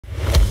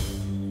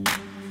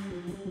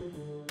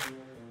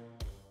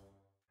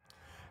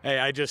Hey,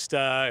 I just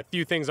a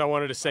few things I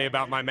wanted to say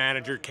about my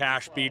manager,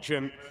 Kash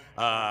Beauchamp.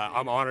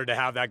 I'm honored to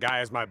have that guy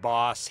as my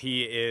boss.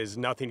 He is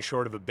nothing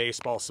short of a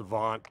baseball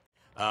savant.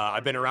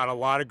 I've been around a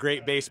lot of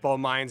great baseball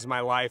minds in my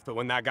life, but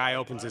when that guy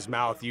opens his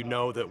mouth, you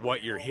know that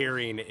what you're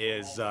hearing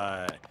is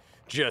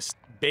just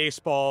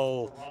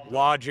baseball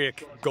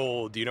logic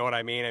gold. You know what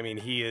I mean? I mean,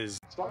 he is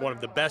one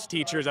of the best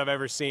teachers I've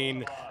ever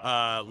seen.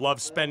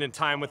 Love spending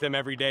time with him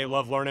every day.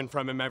 Love learning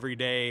from him every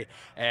day.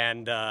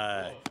 And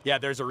yeah,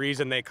 there's a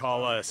reason they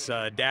call us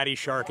Daddy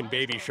Shark and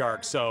Baby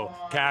Shark. So,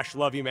 Kash,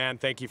 love you, man.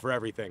 Thank you for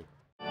everything.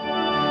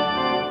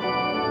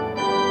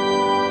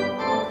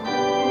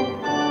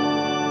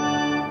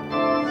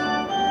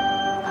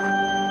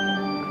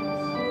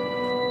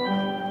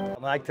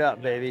 Mic'd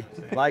up, baby.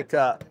 Mic'd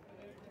up.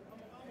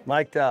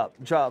 Mic'd up.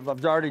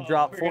 I've already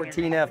dropped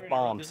 14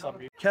 F-bombs.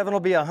 Kevin will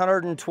be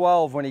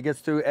 112 when he gets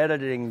through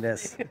editing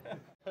this.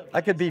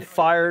 I could be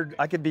fired.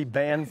 I could be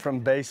banned from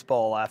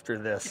baseball after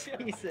this.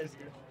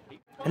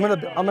 I'm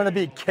gonna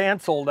be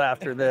canceled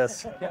after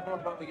this. Kevin will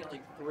probably get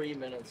like 3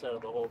 minutes out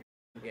of the whole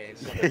game.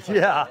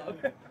 Yeah.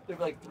 There's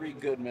like 3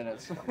 good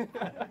minutes.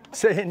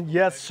 Saying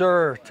yes,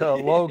 sir, to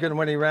Logan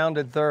when he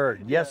rounded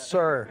third. Yes,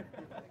 sir.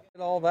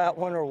 All that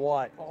one or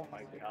what? Oh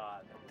my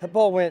God. That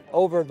ball went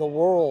over the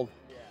world.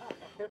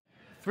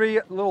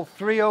 Little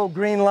 3-0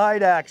 green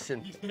light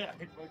action.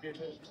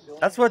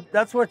 That's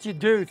what you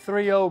do.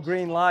 3-0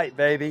 green light,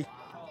 baby.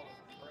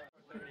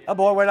 That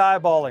boy went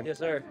eyeballing. Yes,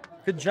 sir.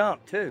 Good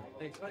jump too.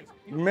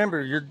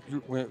 Remember,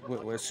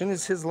 as soon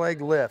as his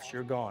leg lifts,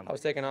 you're gone. I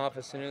was taking off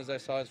as soon as I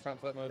saw his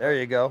front foot move. There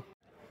you go.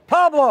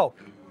 Pablo,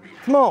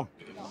 come on,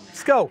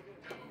 let's go.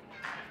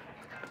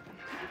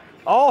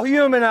 All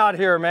human out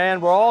here,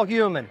 man. We're all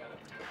human.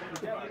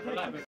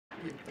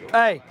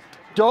 Hey,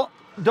 don't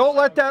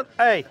let that.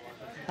 Hey,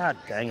 God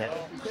dang it.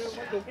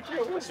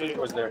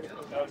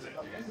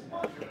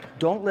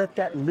 Don't let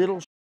that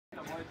little.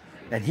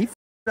 And he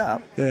f***ed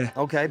up. Yeah.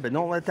 Okay, but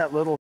don't let that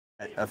little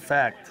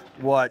affect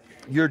what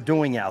you're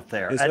doing out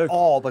there Yes, at sir.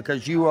 all,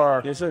 because you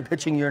are Yes, sir.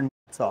 pitching your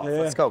nuts off. Yeah.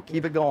 Let's go.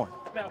 Keep it going.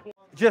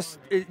 Just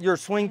your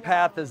swing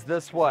path is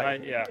this way.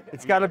 Right, yeah.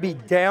 It's got to be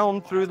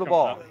down through the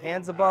ball,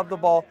 hands above the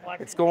ball.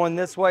 It's going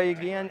this way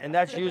again, and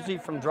that's usually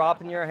from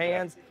dropping your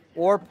hands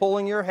or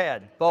pulling your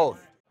head,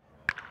 both.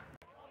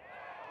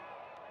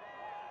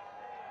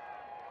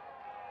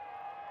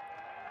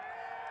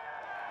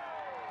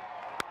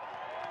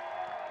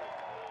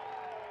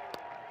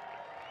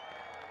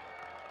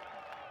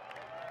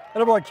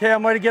 Attaboy,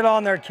 Cam, way to get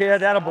on there,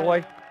 kid.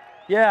 Attaboy.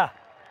 Yeah.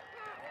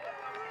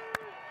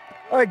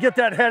 All right, get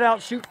that head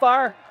out, shoot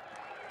fire.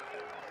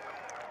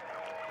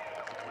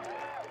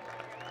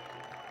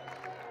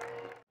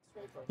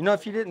 You know,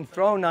 if you didn't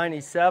throw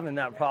 97,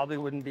 that probably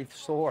wouldn't be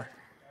sore.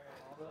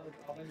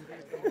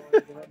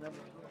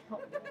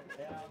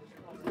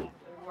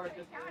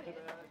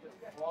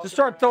 Just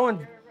start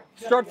throwing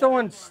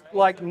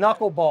like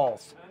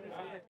knuckleballs.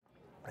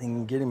 I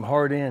can get him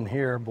hard in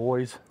here,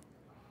 boys.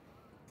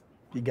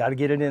 You got to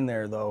get it in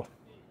there, though.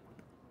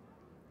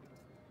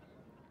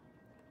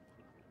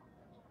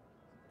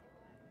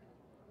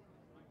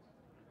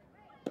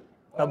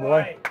 Oh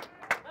boy.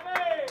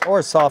 Or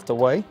a soft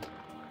away.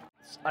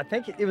 I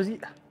think it was.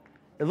 It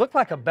looked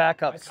like a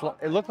backup.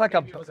 It looked like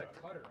a.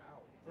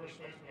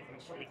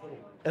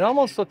 It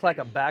almost looked like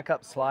a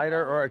backup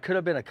slider, or it could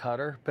have been a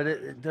cutter,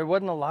 but there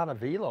wasn't a lot of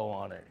velo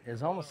on it. It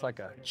was almost like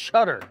a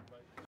chutter.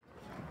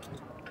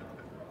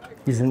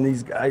 He's in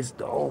these guys'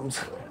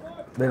 domes.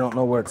 They don't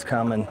know what's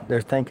coming.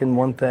 They're thinking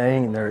one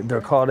thing, and they're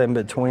caught in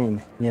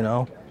between. You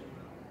know.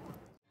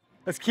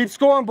 Let's keep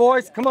scoring,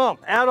 boys. Come on,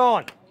 add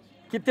on.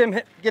 Get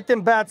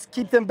them bats.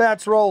 Keep them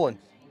bats rolling.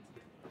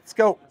 Let's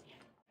go,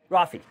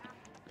 Rafi.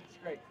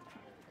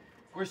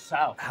 We're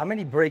south. How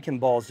many breaking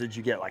balls did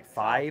you get? Like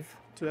 5?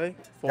 Today?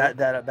 4.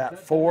 That at bat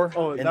 4?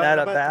 Oh, and that at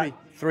at bat bat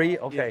 3?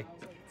 Okay.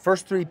 Yeah.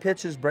 First 3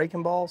 pitches,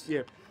 breaking balls?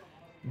 Yeah.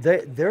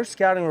 Their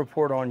scouting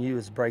report on you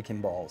is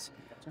breaking balls.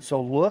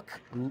 So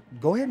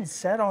go ahead and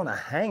set on a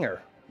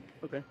hanger.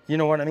 Okay. You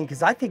know what I mean?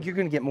 Because I think you're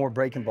going to get more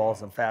breaking balls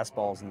than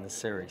fastballs in this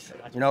series.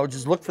 You know,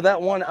 just look for that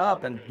one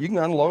up, and you can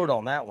unload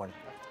on that one.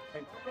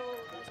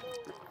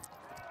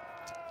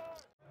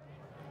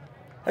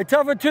 Hey,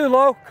 tough one too,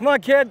 Lo. Come on,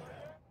 kid.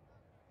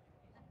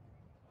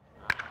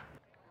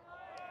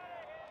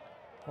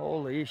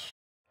 Holy sh**.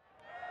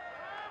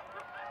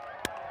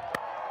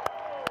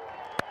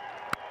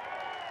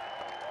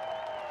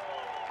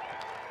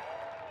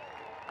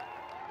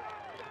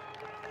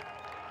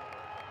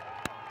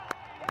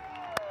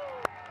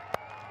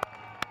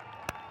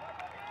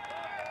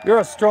 You're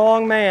a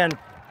strong man.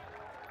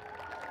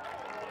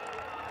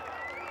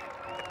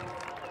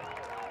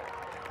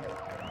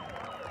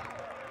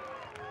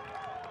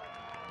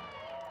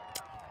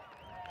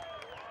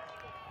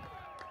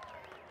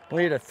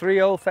 We need a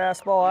 3-0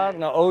 fastball out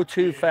and a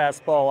 0-2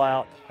 fastball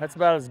out. That's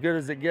about as good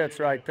as it gets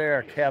right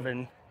there,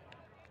 Kevin.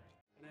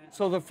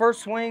 So the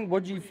first swing,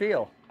 what'd you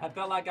feel? I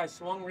felt like I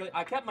swung really.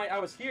 I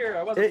was here.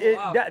 I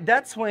wasn't.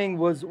 That swing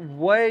was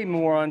way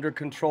more under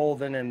control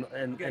than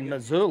in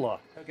Missoula.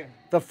 Okay.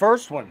 The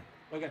first one,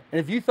 Okay. And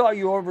if you thought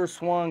you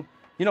overswung,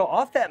 you know,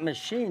 off that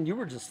machine, you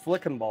were just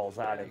flicking balls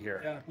out of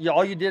here. Yeah.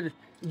 All you did,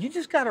 you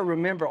just got to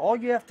remember, all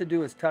you have to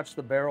do is touch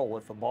the barrel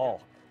with the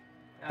ball.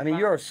 I mean,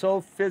 you are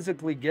so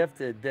physically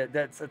gifted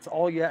that's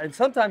all you have. And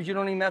sometimes you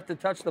don't even have to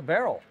touch the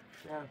barrel.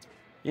 Yeah.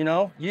 You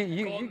know,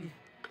 You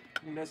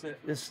miss it.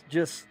 it's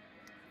just,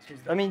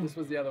 I mean, This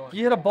was the other one.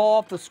 you hit a ball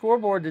off the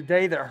scoreboard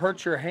today that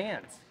hurts your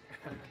hands.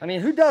 I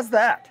mean, who does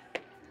that?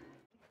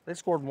 They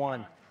scored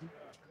 1.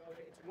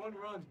 1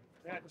 run.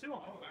 Yeah, 2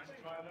 on.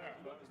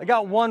 I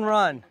got 1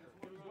 run.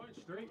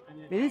 I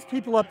mean, these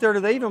people up there, do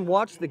they even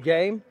watch the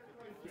game?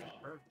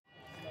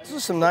 These are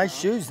some nice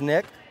shoes,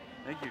 Nick.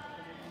 Thank you.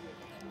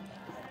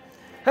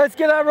 Hey, let's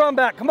get that run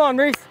back. Come on,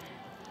 Reese.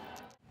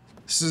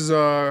 This is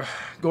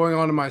going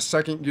on to my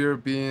 2nd year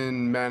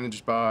being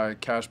managed by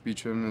Kash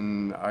Beauchamp,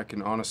 and I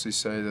can honestly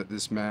say that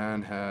this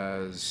man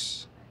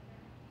has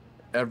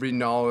every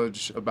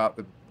knowledge about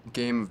the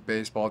game of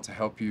baseball to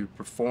help you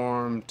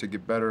perform, to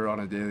get better on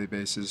a daily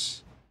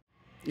basis.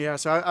 Yeah,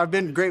 so I've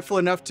been grateful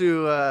enough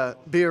to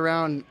be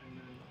around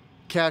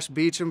Kash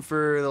Beauchamp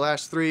for the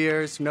last 3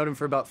 years, known him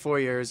for about 4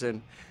 years,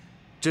 and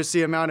just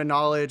the amount of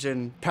knowledge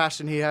and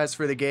passion he has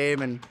for the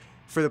game and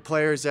for the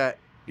players that,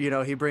 you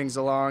know, he brings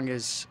along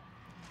is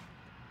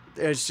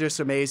just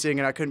amazing,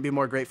 and I couldn't be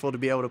more grateful to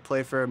be able to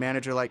play for a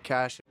manager like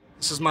Kash.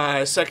 This is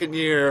my 2nd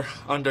year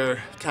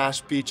under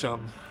Kash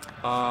Beauchamp.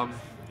 Man,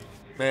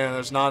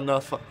 there's not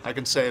enough I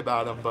can say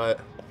about him, but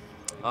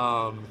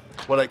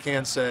what I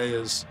can say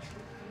is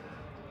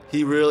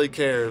he really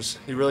cares.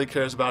 He really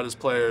cares about his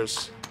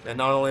players, and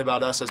not only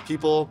about us as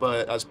people,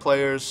 but as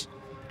players,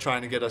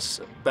 trying to get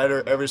us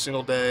better every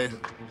single day.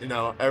 You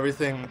know,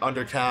 everything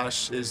under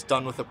Kash is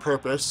done with a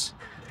purpose.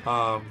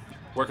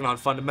 Working on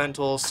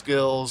fundamentals,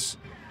 skills,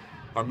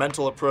 our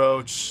mental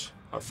approach,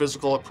 our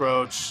physical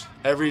approach.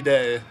 Every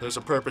day there's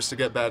a purpose to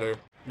get better.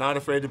 Not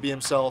afraid to be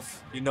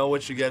himself. You know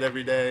what you get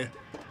every day,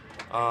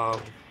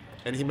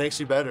 and he makes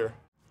you better.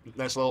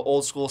 Nice little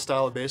old school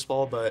style of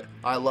baseball, but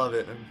I love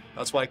it, and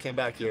that's why I came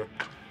back here.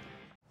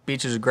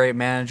 Beach is a great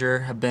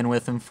manager. I've been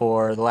with him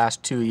for the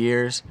last 2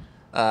 years.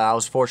 I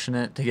was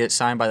fortunate to get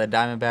signed by the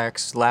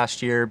Diamondbacks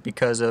last year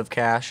because of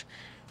Kash.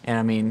 And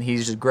I mean,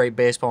 he's just a great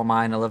baseball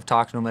mind. I love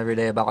talking to him every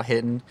day about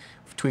hitting.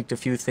 We've tweaked a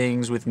few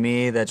things with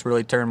me that's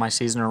really turned my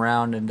season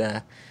around,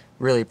 and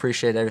really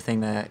appreciate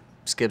everything that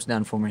Skip's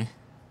done for me.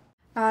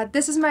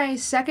 This is my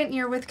 2nd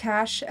year with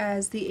Kash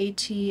as the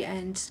AT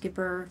and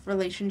skipper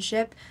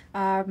relationship,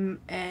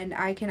 and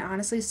I can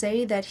honestly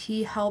say that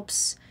he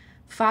helps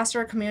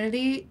foster a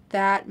community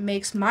that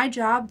makes my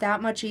job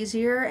that much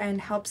easier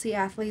and helps the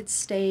athletes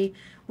stay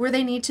where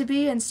they need to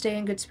be and stay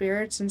in good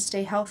spirits and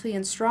stay healthy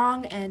and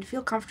strong and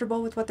feel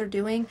comfortable with what they're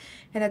doing.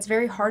 And that's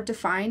very hard to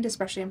find,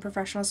 especially in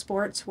professional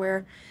sports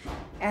where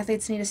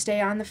athletes need to stay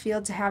on the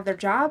field to have their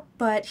job,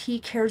 but he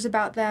cares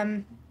about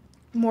them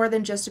more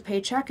than just a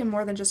paycheck and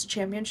more than just a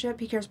championship.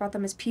 He cares about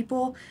them as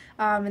people,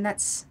 and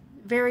that's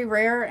very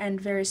rare and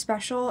very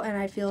special, and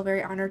I feel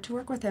very honored to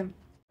work with him.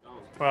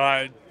 Well,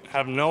 I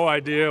have no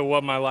idea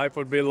what my life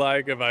would be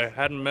like if I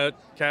hadn't met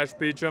Kash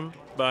Beauchamp,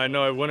 but I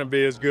know it wouldn't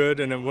be as good,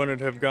 and it wouldn't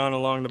have gone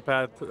along the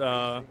path,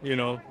 you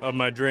know, of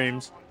my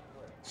dreams.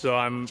 So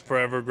I'm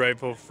forever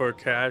grateful for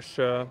Kash.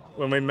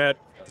 When we met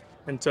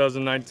in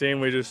 2019,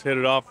 we just hit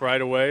it off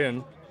right away,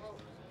 and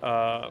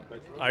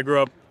I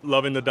grew up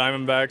loving the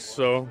Diamondbacks,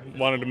 so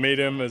wanted to meet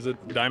him as a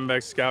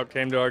Diamondback scout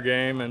came to our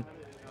game, and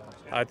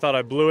I thought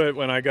I blew it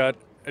when I got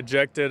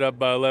ejected up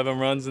by 11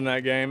 runs in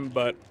that game,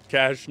 but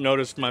Kash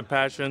noticed my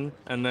passion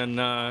and then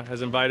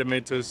has invited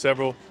me to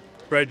several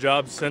great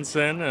jobs since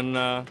then,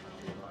 and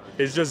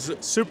he's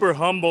just super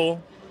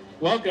humble.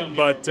 Welcome.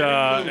 But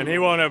and he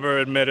won't ever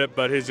admit it,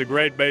 but he's a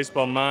great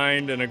baseball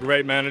mind and a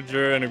great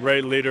manager and a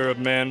great leader of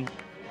men,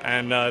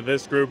 and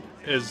this group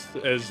is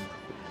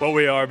what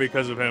we are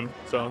because of him.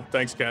 So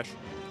thanks, Kash.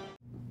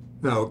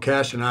 No,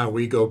 Kash and I,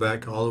 we go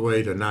back all the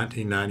way to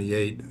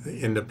 1998,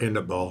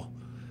 independent ball.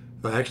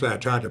 But actually, I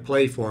tried to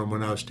play for him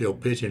when I was still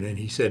pitching, and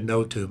he said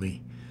no to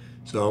me.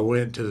 So I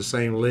went to the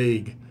same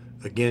league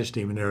against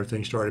him and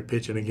everything, started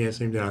pitching against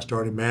him. Then I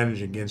started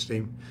managing against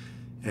him.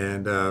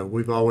 And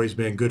we've always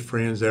been good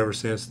friends ever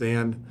since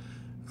then.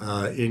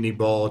 Indie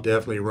ball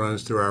definitely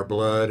runs through our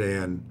blood,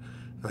 and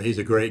he's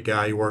a great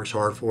guy. He works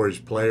hard for his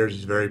players.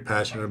 He's very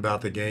passionate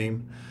about the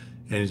game,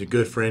 and he's a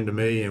good friend to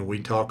me, and we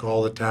talk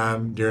all the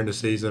time during the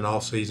season,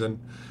 off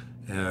season.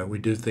 We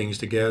do things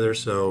together,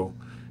 so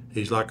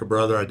he's like a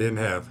brother I didn't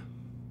have.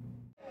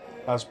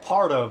 As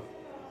part of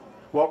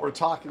what we're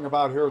talking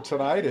about here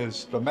tonight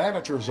is the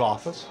manager's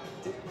office,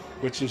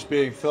 which is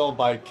being filled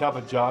by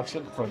Kevin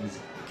Johnson from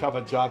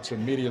Kevin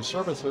Johnson Media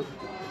Services.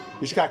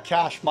 He's got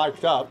Kash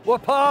mic'd up.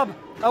 What, Pub?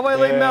 Oh, wait,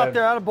 leave him out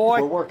there,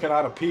 attaboy. We're working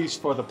on a piece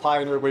for the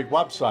Pioneer League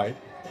website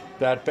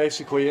that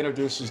basically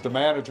introduces the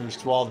managers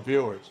to all the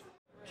viewers.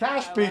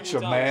 Kash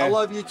Beauchamp, man. I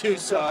love you too,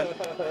 son.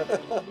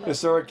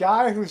 Is there a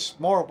guy who's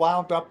more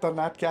wound up than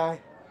that guy?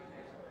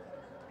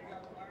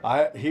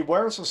 He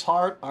wears his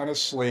heart on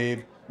his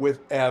sleeve with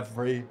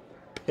every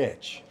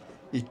pitch.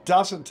 He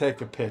doesn't take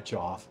a pitch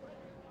off.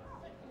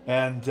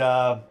 And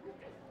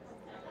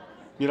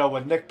You know,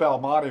 when Nick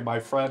Belmonte, my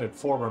friend and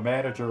former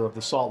manager of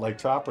the Salt Lake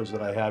Trappers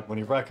that I had, when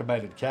he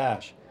recommended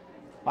Kash,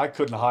 I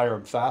couldn't hire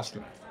him fast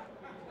enough.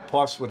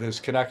 Plus with his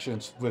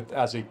connections with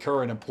as a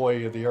current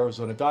employee of the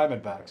Arizona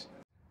Diamondbacks.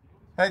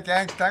 Hey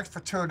gangs, thanks for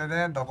tuning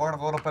in to learn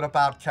a little bit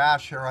about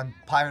Kash here on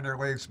Pioneer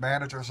League's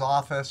manager's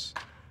office.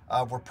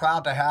 We're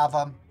proud to have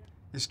him.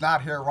 He's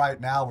not here right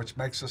now, which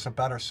makes this a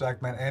better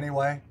segment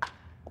anyway.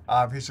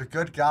 He's a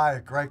good guy, a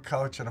great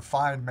coach, and a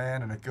fine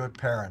man, and a good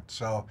parent.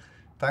 So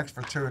thanks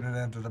for tuning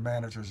in to the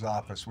manager's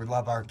office. We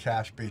love our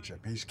Kash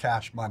Beauchamp. He's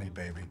cash money,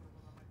 baby.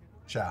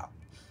 Ciao.